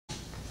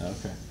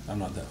Okay, I'm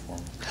not that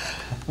formal.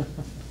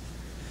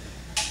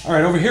 All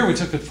right, over here we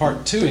took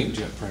apart 2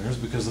 inkjet printers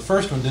because the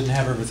first one didn't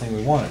have everything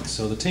we wanted.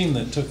 So the team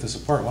that took this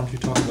apart, why don't you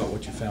talk about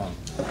what you found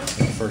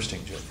in the first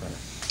inkjet printer?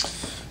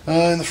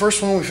 In the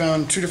first one, we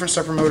found 2 different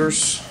stepper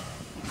motors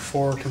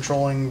for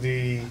controlling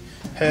the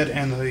head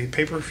and the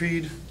paper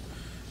feed.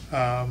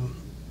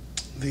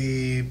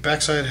 The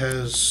backside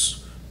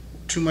has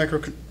 2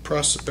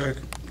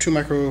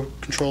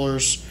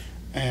 microcontrollers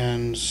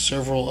and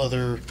several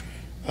other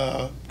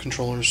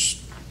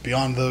controllers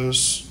beyond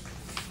those.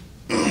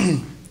 Yeah,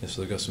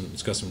 so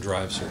it's got some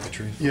drive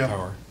circuitry for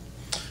power.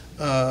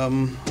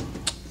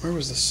 Where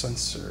was the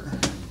sensor?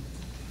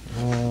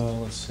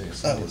 Let's see.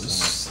 That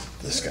was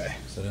this guy.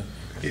 Is that it?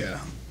 Okay. Yeah,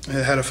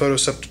 it had a photo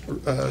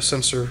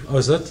sensor. Oh,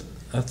 is that?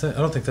 I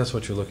don't think that's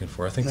what you're looking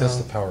for. I think that's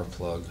the power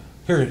plug.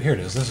 Here it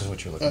is. This is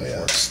what you're looking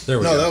for. There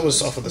we go. No, that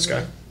was off of this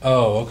guy.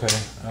 Oh, okay.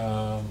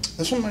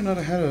 This one might not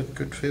have had a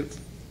good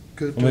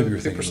Well, maybe you're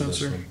thinking paper of this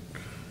sensor. one.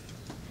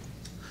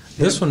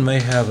 This one may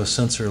have a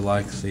sensor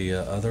like the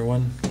other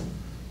one.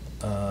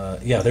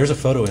 Yeah, there's a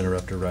photo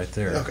interrupter right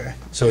there. Okay.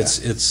 So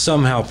it's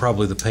somehow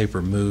probably the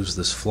paper moves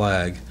this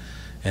flag,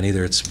 and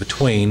either it's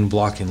between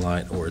blocking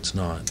light or it's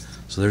not.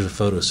 So there's a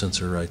photo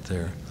sensor right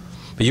there.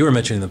 But you were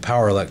mentioning the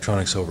power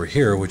electronics over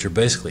here, which are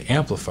basically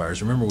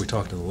amplifiers. Remember we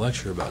talked in the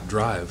lecture about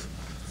drive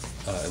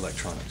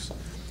electronics.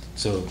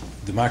 So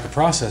the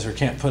microprocessor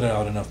can't put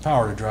out enough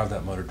power to drive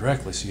that motor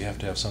directly, so you have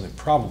to have something.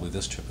 Probably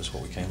this chip is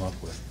what we came up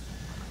with.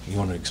 You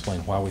want to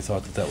explain why we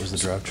thought that was the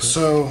drive chip?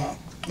 So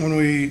when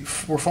we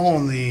were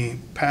following the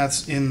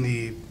paths in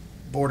the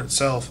board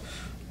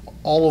itself,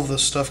 all of the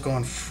stuff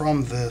going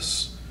from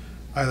this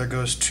either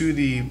goes to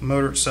the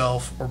motor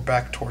itself or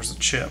back towards the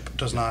chip. It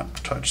does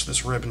not touch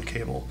this ribbon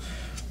cable.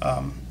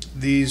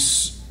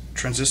 These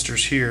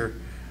transistors here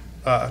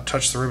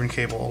touch the ribbon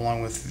cable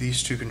along with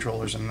these 2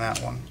 controllers and that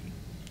one.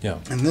 Yeah.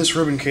 And this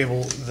ribbon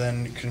cable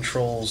then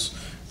controls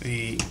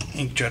the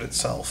inkjet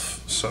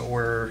itself, so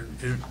where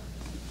it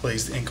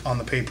lays the ink on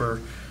the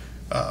paper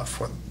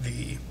for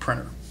the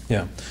printer.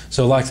 Yeah.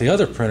 So like the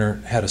other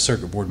printer had a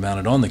circuit board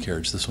mounted on the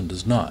carriage, this one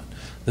does not.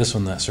 This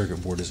one, that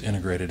circuit board is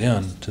integrated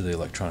into the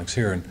electronics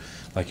here, and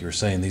like you were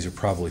saying, these are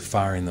probably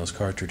firing those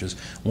cartridges.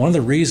 One of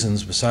the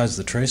reasons, besides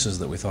the traces,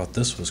 that we thought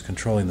this was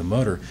controlling the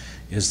motor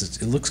is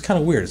that it looks kind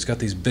of weird. It's got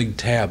these big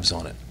tabs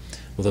on it.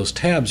 Well, those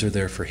tabs are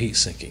there for heat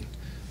sinking,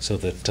 so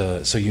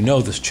that so you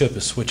know this chip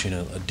is switching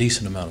a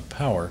decent amount of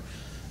power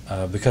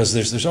because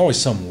there's always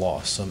some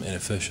loss, some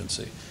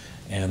inefficiency,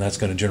 and that's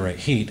going to generate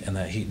heat, and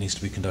that heat needs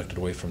to be conducted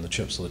away from the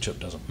chip so the chip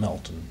doesn't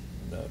melt and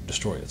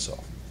destroy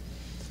itself.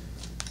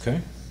 Okay.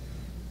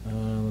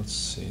 Let's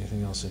see,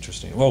 anything else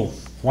interesting? Well,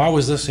 why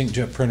was this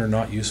inkjet printer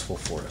not useful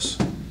for us?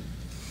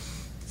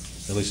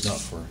 At least not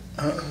for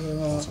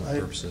ultimate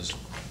purposes.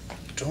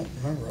 Don't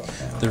remember.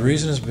 The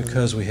reason is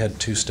because we had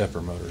 2 stepper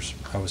motors.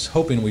 I was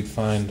hoping we'd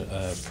find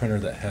a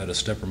printer that had a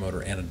stepper motor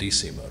and a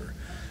DC motor,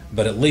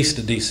 but at least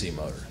a DC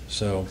motor.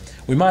 So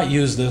we might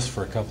use this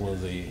for a couple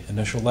of the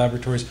initial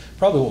laboratories.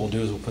 Probably what we'll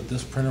do is we'll put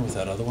this printer with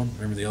that other one.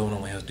 Remember the other one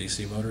only has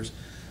DC motors?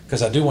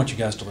 Because I do want you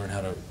guys to learn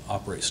how to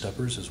operate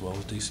steppers as well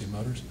as DC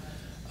motors.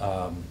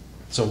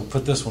 So we'll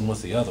put this one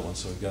with the other one,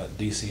 so we've got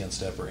DC and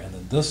stepper, and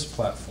then this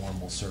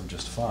platform will serve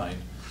just fine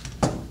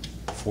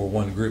for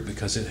one group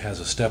because it has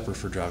a stepper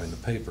for driving the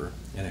paper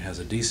and it has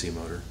a DC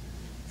motor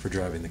for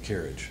driving the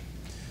carriage.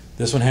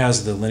 This one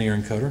has the linear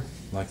encoder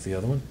like the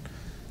other one.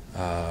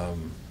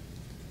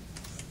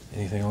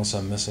 Anything else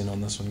I'm missing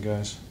on this one,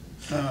 guys?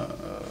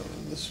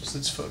 This was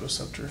its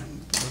photoceptor.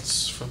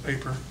 That's for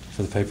paper.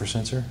 For the paper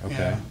sensor? Okay.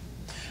 Yeah.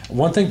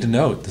 One thing to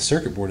note, the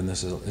circuit board in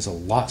this is a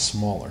lot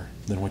smaller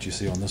than what you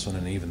see on this one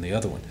and even the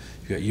other one.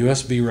 You've got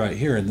USB right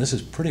here, and this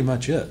is pretty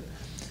much it.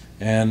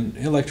 And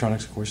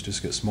electronics, of course,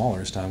 just get smaller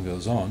as time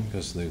goes on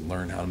because they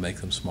learn how to make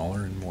them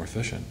smaller and more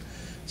efficient.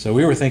 So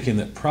we were thinking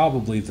that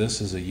probably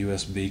this is a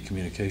USB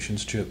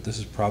communications chip. This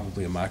is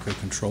probably a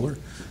microcontroller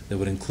that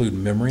would include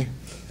memory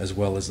as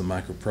well as the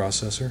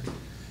microprocessor.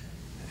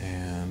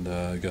 And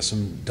got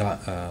some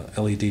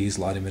LEDs,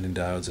 light emitting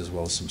diodes, as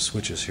well as some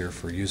switches here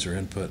for user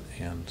input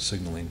and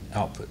signaling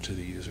output to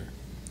the user.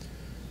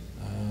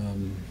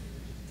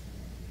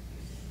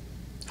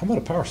 How about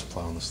a power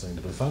supply on this thing?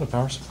 Did we find a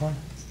power supply?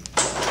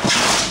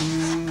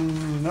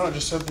 No, it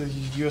just said the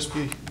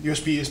USB.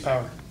 USB is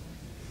power.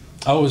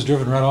 Oh, it was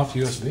driven right off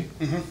USB?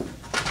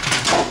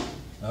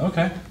 Mm-hmm.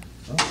 Okay.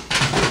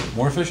 Well,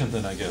 more efficient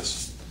then, I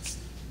guess.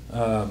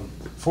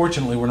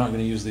 Fortunately, we're not going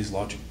to use these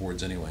logic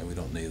boards anyway. We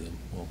don't need them.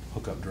 We'll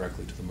hook up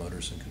directly to the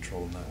motors and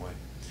control them that way.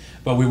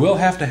 But we will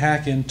have to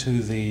hack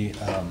into the,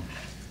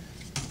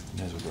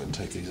 may as well go ahead and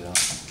take these out.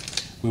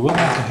 We will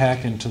have to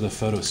hack into the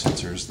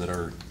photosensors that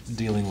are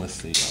dealing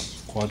with the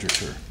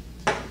quadrature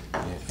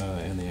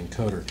and the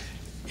encoder.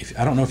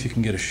 I don't know if you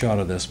can get a shot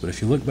of this, but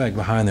if you look back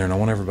behind there, and I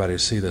want everybody to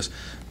see this,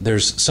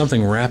 there's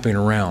something wrapping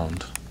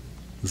around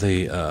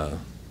the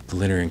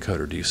linear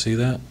encoder. Do you see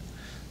that?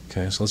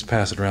 Okay, so let's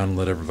pass it around and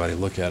let everybody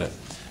look at it.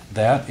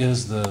 That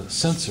is the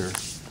sensor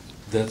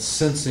that's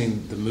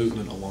sensing the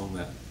movement along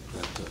that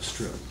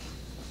strip.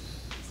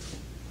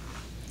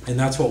 And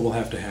that's what we'll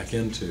have to hack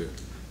into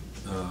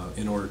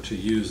in order to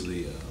use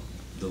the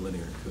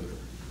linear encoder.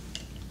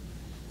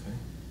 Okay.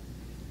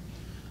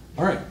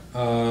 All right,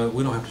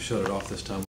 we don't have to shut it off this time.